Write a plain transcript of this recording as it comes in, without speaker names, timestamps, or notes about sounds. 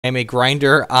I'm a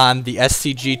grinder on the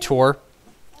SCG tour.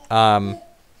 I'm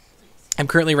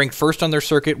currently ranked first on their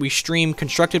circuit. We stream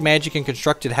Constructed Magic and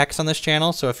Constructed Hex on this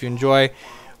channel, so if you enjoy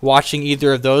watching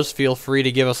either of those, feel free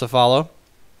to give us a follow.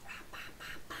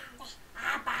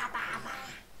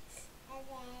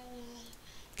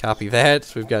 Copy that.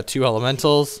 So we've got 2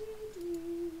 elementals.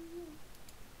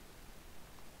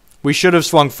 We should have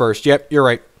swung first. Yep, you're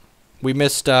right. We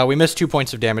missed 2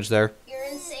 points of damage there. You're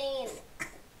insane.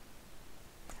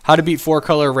 How to beat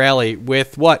 4-color rally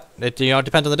with what? It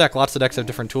depends on the deck. Lots of decks have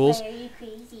different tools. Very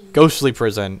crazy. Ghostly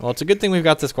Prison. Well, it's a good thing we've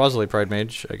got this Quasily Pride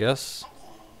Mage, I guess.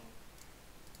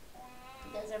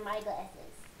 Those are my glasses.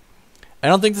 I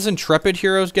don't think this Intrepid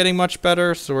hero is getting much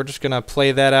better, so we're just going to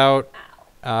play that out.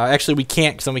 Actually, we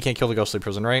can't, because then we can't kill the Ghostly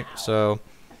Prison, right? So,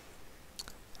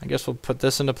 I guess we'll put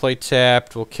this into play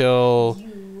tapped. We'll kill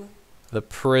the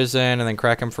prison and then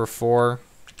crack him for 4.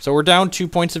 So we're down 2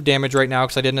 points of damage right now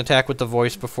because I didn't attack with the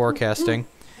voice before casting.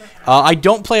 I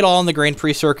don't play it all on the Grand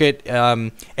Prix circuit.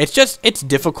 It's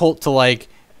difficult to like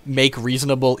make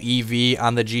reasonable EV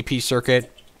on the GP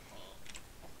circuit.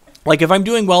 Like if I'm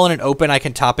doing well in an open, I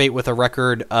can top 8 with a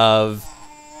record of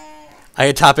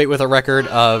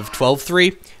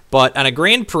 12-3. But on a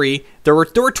Grand Prix, there were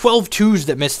 12 twos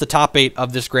that missed the top 8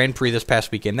 of this Grand Prix this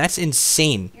past weekend. That's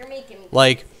insane. You're making me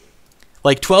like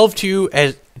 12-2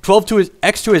 as 12-2 is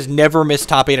X2 has never missed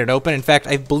top 8 at an open. In fact,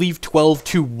 I believe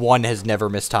 12-2-1 has never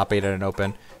missed top 8 at an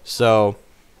open. So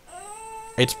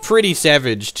it's pretty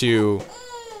savage to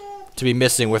be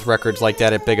missing with records like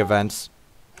that at big events.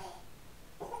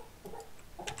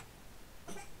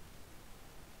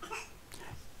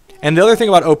 And the other thing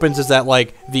about opens is that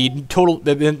like the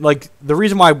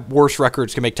reason why worse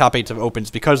records can make top 8s of opens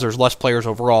is because there's less players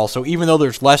overall. So even though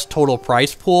there's less total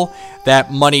prize pool,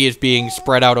 that money is being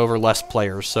spread out over less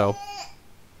players. So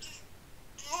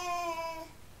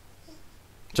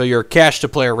your cash to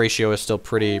player ratio is still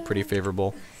pretty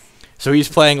favorable. So he's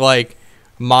playing like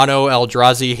mono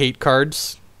Eldrazi hate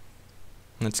cards.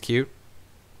 That's cute.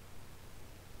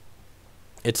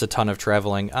 It's a ton of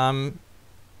traveling.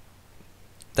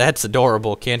 That's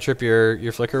adorable. Cantrip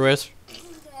your Flicker Wisp.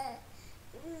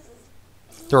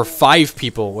 There were 5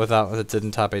 people that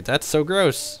didn't top 8. That's so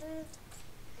gross.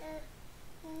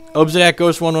 Obsidian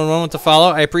Ghost 111 with the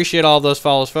follow. I appreciate all those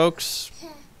follows, folks. I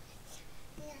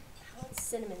want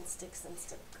cinnamon sticks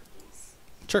instead of cookies.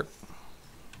 Sure.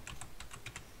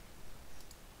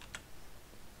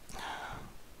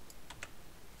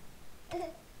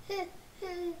 What?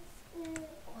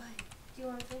 Do you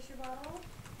want to finish your bottle?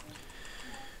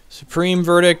 Supreme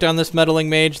Verdict on this Meddling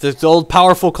Mage. This old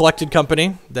powerful collected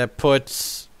company that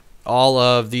puts all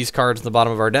of these cards in the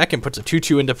bottom of our deck and puts a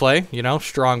 2-2 into play. You know,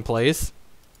 strong plays.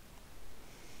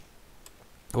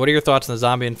 What are your thoughts on the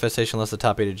Zombie Infestation list, the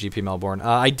top 8 at GP Melbourne?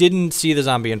 I didn't see the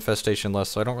Zombie Infestation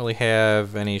list, so I don't really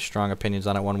have any strong opinions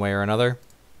on it one way or another.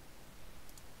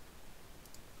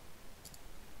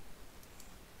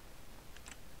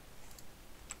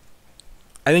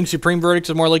 I think Supreme Verdict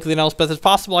is more likely than Elspeth. It's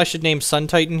possible I should name Sun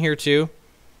Titan here, too.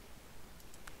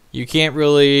 You can't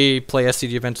really play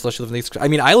SCG events unless you live in these. I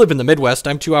mean, I live in the Midwest.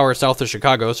 I'm 2 hours south of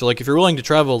Chicago. So, like, if you're willing to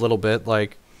travel a little bit,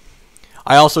 like,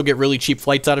 I also get really cheap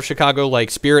flights out of Chicago, like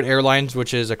Spirit Airlines,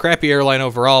 which is a crappy airline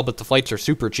overall, but the flights are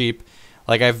super cheap.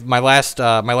 Like, my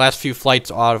last few flights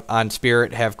on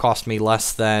Spirit have cost me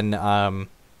less than,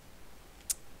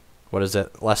 what is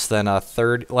it? Less than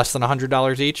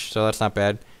 $100 each. So that's not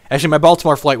bad. Actually, my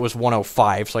Baltimore flight was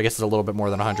 105, so I guess it's a little bit more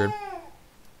than 100.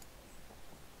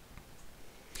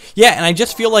 Yeah, and I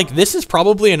just feel like this is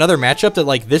probably another matchup that,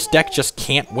 like, this deck just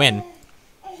can't win.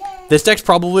 This deck's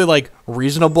probably, like,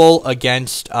 reasonable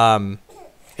against,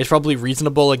 it's probably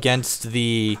reasonable against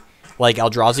the, like,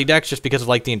 Eldrazi decks just because of,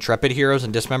 like, the Intrepid heroes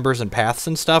and Dismembers and Paths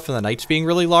and stuff, and the Knights being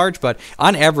really large, but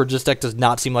on average, this deck does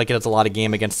not seem like it has a lot of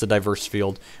game against a diverse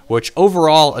field, which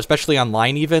overall, especially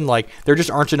online even, like, there just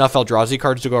aren't enough Eldrazi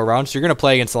cards to go around, so you're going to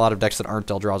play against a lot of decks that aren't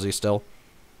Eldrazi still.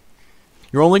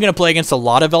 You're only going to play against a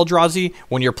lot of Eldrazi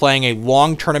when you're playing a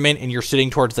long tournament and you're sitting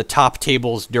towards the top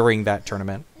tables during that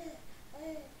tournament.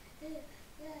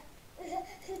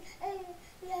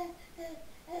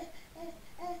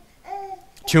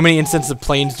 Too many instances of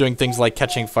planes doing things like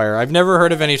catching fire. I've never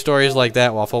heard of any stories like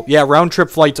that, Waffle. Yeah, round trip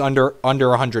flights under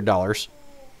 $100.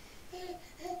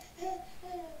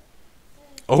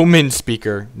 Omen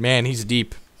Speaker. Man, he's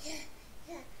deep.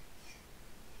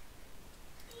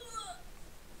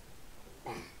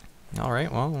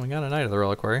 Alright, well, we got a Knight of the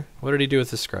Reliquary. What did he do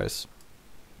with this Scries?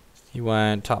 He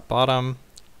went top bottom.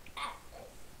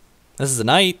 This is a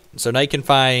Knight, so Knight can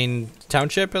find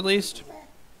Township at least.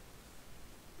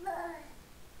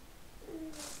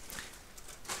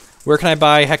 Where can I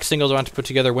buy Hex singles I want to put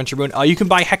together Winter Moon? You can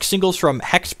buy Hex singles from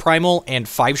Hex Primal and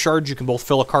 5 Shards. You can both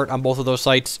fill a cart on both of those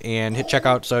sites and hit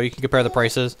checkout so you can compare the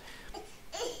prices.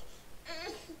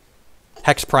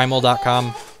 Hexprimal.com.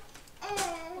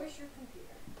 Where's your computer?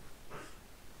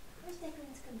 Where's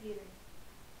Declan's computer?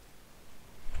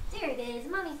 There it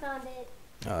is. Mommy found it.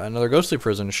 Another ghostly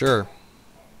prison, sure.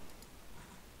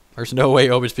 There's no way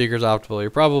Omen Speaker's optimal.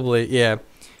 You're probably, yeah.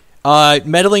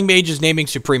 Meddling Mage is naming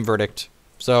Supreme Verdict.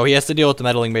 So he has to deal with the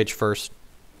Meddling Mage first.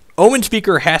 Omen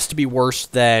Speaker has to be worse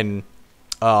than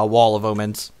Wall of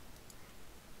Omens.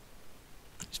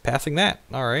 He's passing that.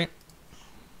 Alright.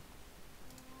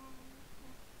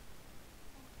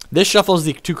 This shuffles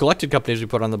the 2 collected companies we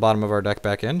put on the bottom of our deck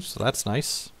back in, so that's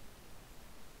nice.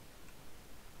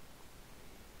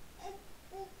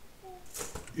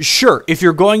 Sure, if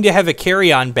you're going to have a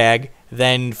carry-on bag,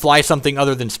 then fly something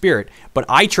other than Spirit. But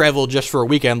I travel just for a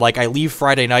weekend. Like, I leave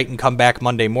Friday night and come back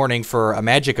Monday morning for a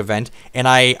Magic event, and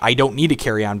I don't need a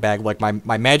carry-on bag. Like,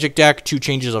 my Magic deck, 2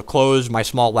 changes of clothes, my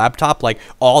small laptop, like,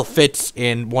 all fits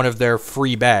in one of their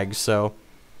free bags, so...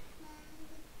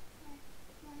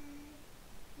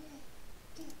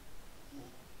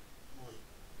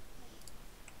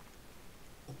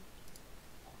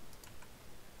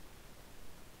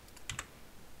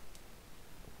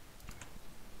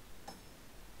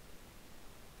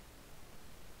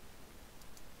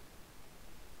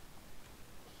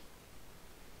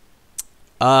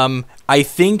 I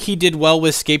think he did well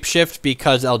with Scapeshift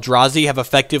because Eldrazi have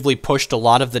effectively pushed a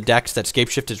lot of the decks that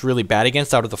Scapeshift is really bad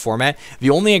against out of the format. The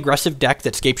only aggressive deck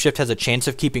that Scapeshift has a chance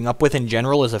of keeping up with in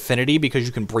general is Affinity because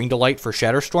you can Bring to Light for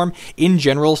Shatterstorm. In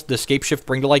general, the Scapeshift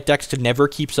Bring to Light decks never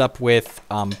keeps up with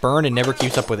Burn and never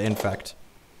keeps up with Infect.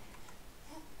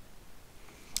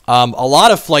 A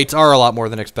lot of flights are a lot more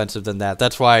than expensive than that.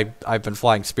 That's why I've been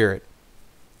flying Spirit.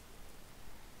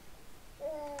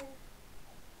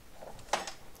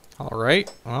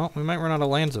 Alright, well, we might run out of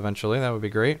lands eventually. That would be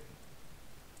great.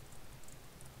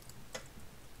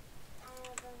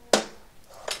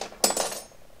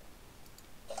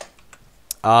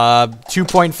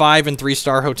 2.5 and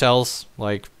 3-star hotels.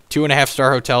 Like,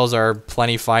 2.5-star hotels are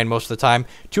plenty fine most of the time.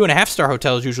 2.5-star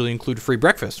hotels usually include free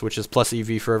breakfast, which is plus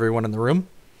EV for everyone in the room.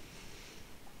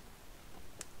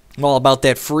 I'm all about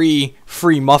that free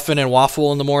muffin and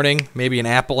waffle in the morning. Maybe an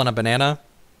apple and a banana.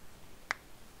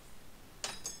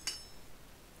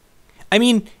 I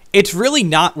mean, it's really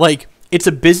not like, it's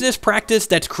a business practice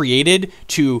that's created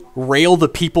to rail the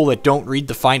people that don't read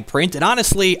the fine print. And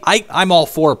honestly, I'm all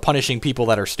for punishing people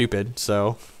that are stupid,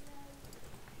 so.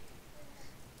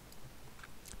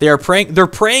 They're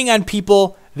preying on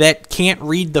people that can't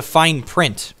read the fine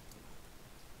print.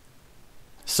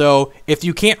 So, if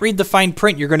you can't read the fine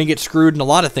print, you're going to get screwed in a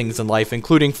lot of things in life,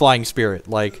 including flying Spirit.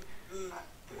 Like,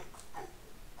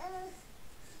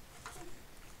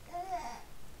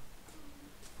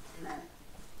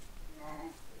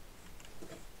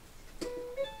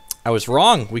 I was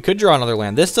wrong. We could draw another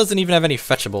land. This doesn't even have any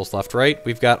fetchables left, right?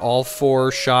 We've got all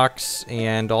 4 shocks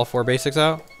and all 4 basics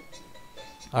out.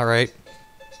 All right.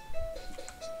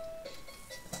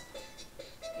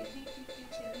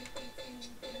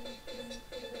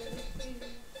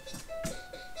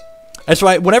 That's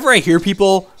why whenever I hear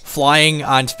people flying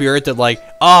on Spirit that like,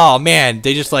 oh man,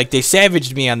 they just like, they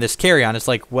savaged me on this carry-on. It's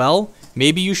like, well,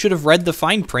 maybe you should have read the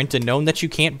fine print and known that you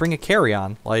can't bring a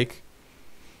carry-on. Like,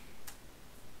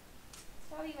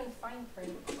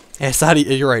 it's not.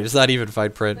 You're right. It's not even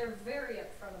fine print. They're very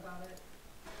upfront about it.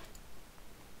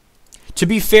 To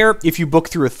be fair, if you book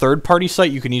through a third-party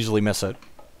site, you can easily miss it.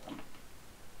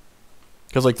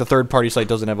 Because, like, the third-party site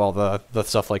doesn't have all the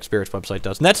stuff like Spirit's website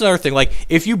does. And that's another thing. Like,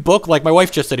 if you book, like my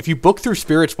wife just said, if you book through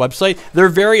Spirit's website, they're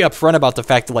very upfront about the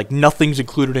fact that, like, nothing's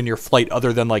included in your flight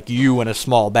other than, like, you and a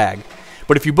small bag.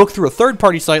 But if you book through a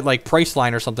third-party site like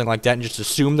Priceline or something like that and just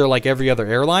assume they're like every other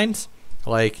airlines,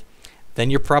 like, then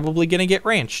you're probably going to get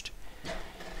ranched.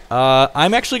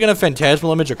 I'm actually going to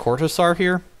Phantasmal Image a Cortosar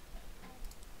here.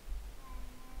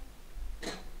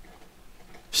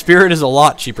 Spirit is a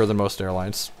lot cheaper than most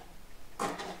airlines.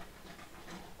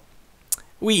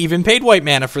 We even paid white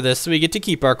mana for this, so we get to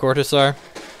keep our Cortosar.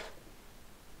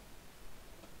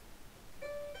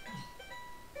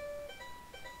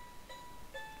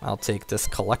 I'll take this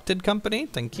collected company,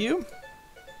 thank you.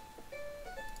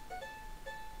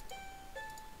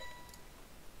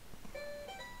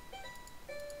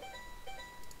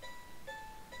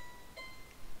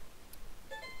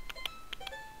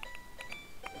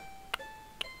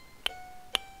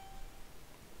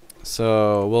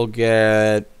 So we'll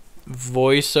get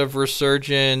Voice of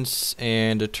Resurgence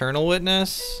and Eternal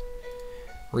Witness.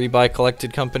 Rebuy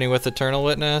collected company with Eternal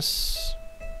Witness.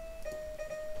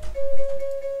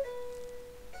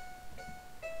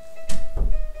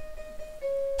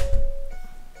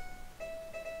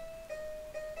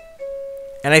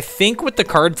 And I think with the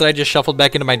cards that I just shuffled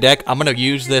back into my deck, I'm going to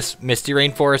use this Misty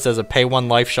Rainforest as a pay 1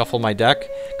 life, shuffle my deck.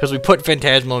 Because we put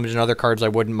Phantasmal Image and other cards I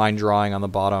wouldn't mind drawing on the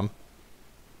bottom.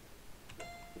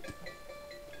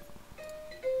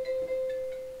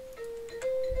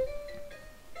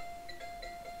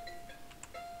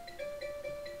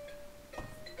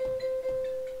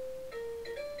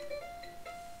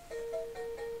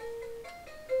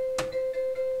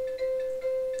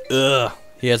 Ugh.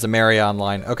 He has a Mary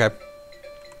online. Okay.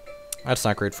 That's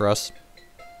not great for us.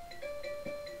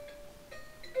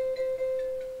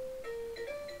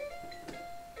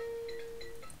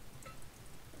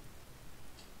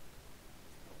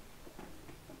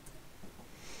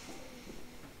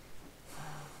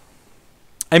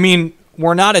 I mean,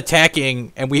 we're not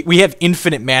attacking, and we have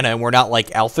infinite mana, and we're not,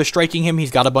 like, alpha striking him.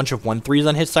 He's got a bunch of 1/3s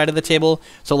on his side of the table.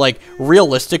 So, like,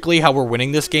 realistically, how we're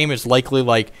winning this game is likely,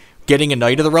 like, getting a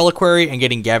Knight of the Reliquary and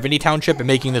getting Gavany Township and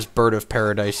making this Bird of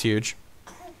Paradise huge.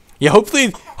 Yeah,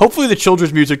 hopefully the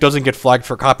children's music doesn't get flagged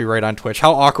for copyright on Twitch.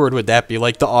 How awkward would that be?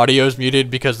 Like, the audio's muted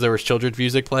because there was children's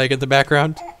music playing in the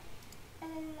background?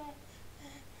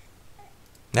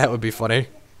 That would be funny.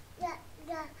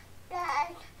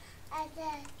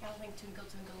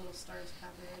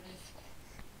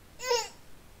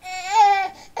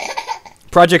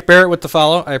 Project Barrett with the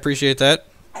follow. I appreciate that.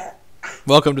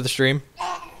 Welcome to the stream.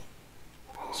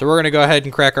 So we're going to go ahead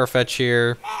and crack our fetch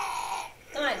here.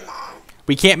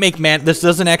 We can't make mana. This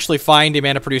doesn't actually find a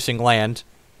mana producing land.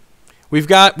 We've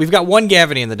got one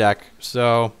Gavany in the deck.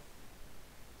 So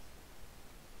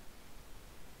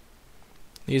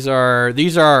these are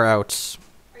our outs.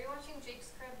 Are you watching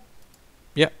Jake's crib?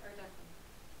 Yep.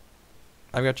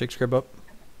 I've got Jake's crib up.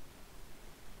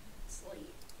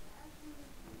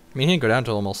 I mean, he didn't go down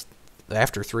until almost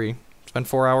after 3. It's been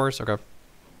 4 hours. Okay.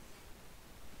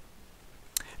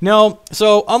 No,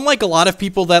 so unlike a lot of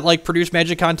people that like produce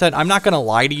Magic content, I'm not going to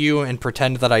lie to you and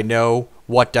pretend that I know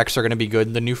what decks are going to be good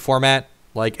in the new format.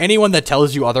 Like, anyone that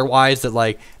tells you otherwise, that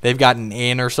like they've gotten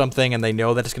in or something and they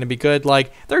know that it's going to be good,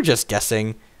 like, they're just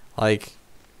guessing. Like,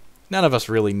 none of us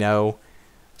really know.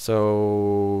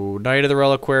 So, Knight of the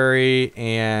Reliquary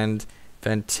and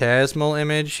Phantasmal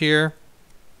Image here.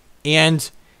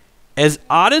 And as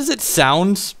odd as it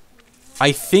sounds,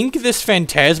 I think this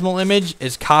Phantasmal Image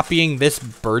is copying this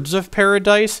Birds of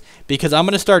Paradise, because I'm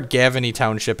going to start Gavany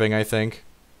Townshipping, I think.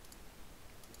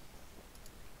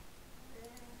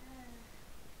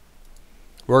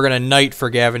 We're going to Knight for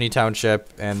Gavany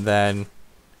Township and then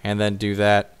do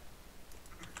that.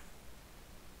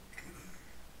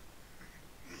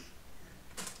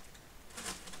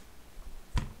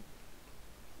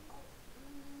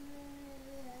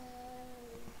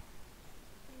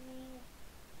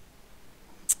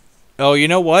 Oh, you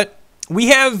know what? We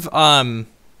have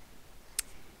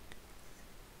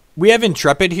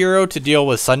Intrepid Hero to deal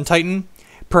with Sun Titan.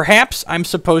 Perhaps I'm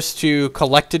supposed to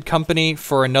Collected Company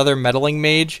for another Meddling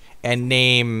Mage and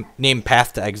name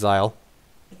Path to Exile.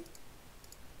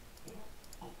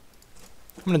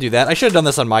 I'm gonna do that. I should have done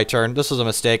this on my turn. This was a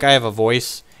mistake. I have a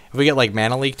voice. If we get like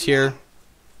mana leaked here.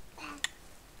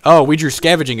 Oh, we drew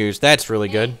Scavenging Ooze. That's really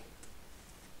good.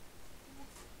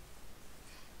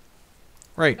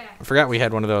 Right. I forgot we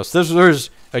had one of those. There's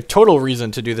a total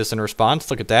reason to do this in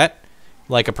response. Look at that.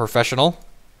 Like a professional.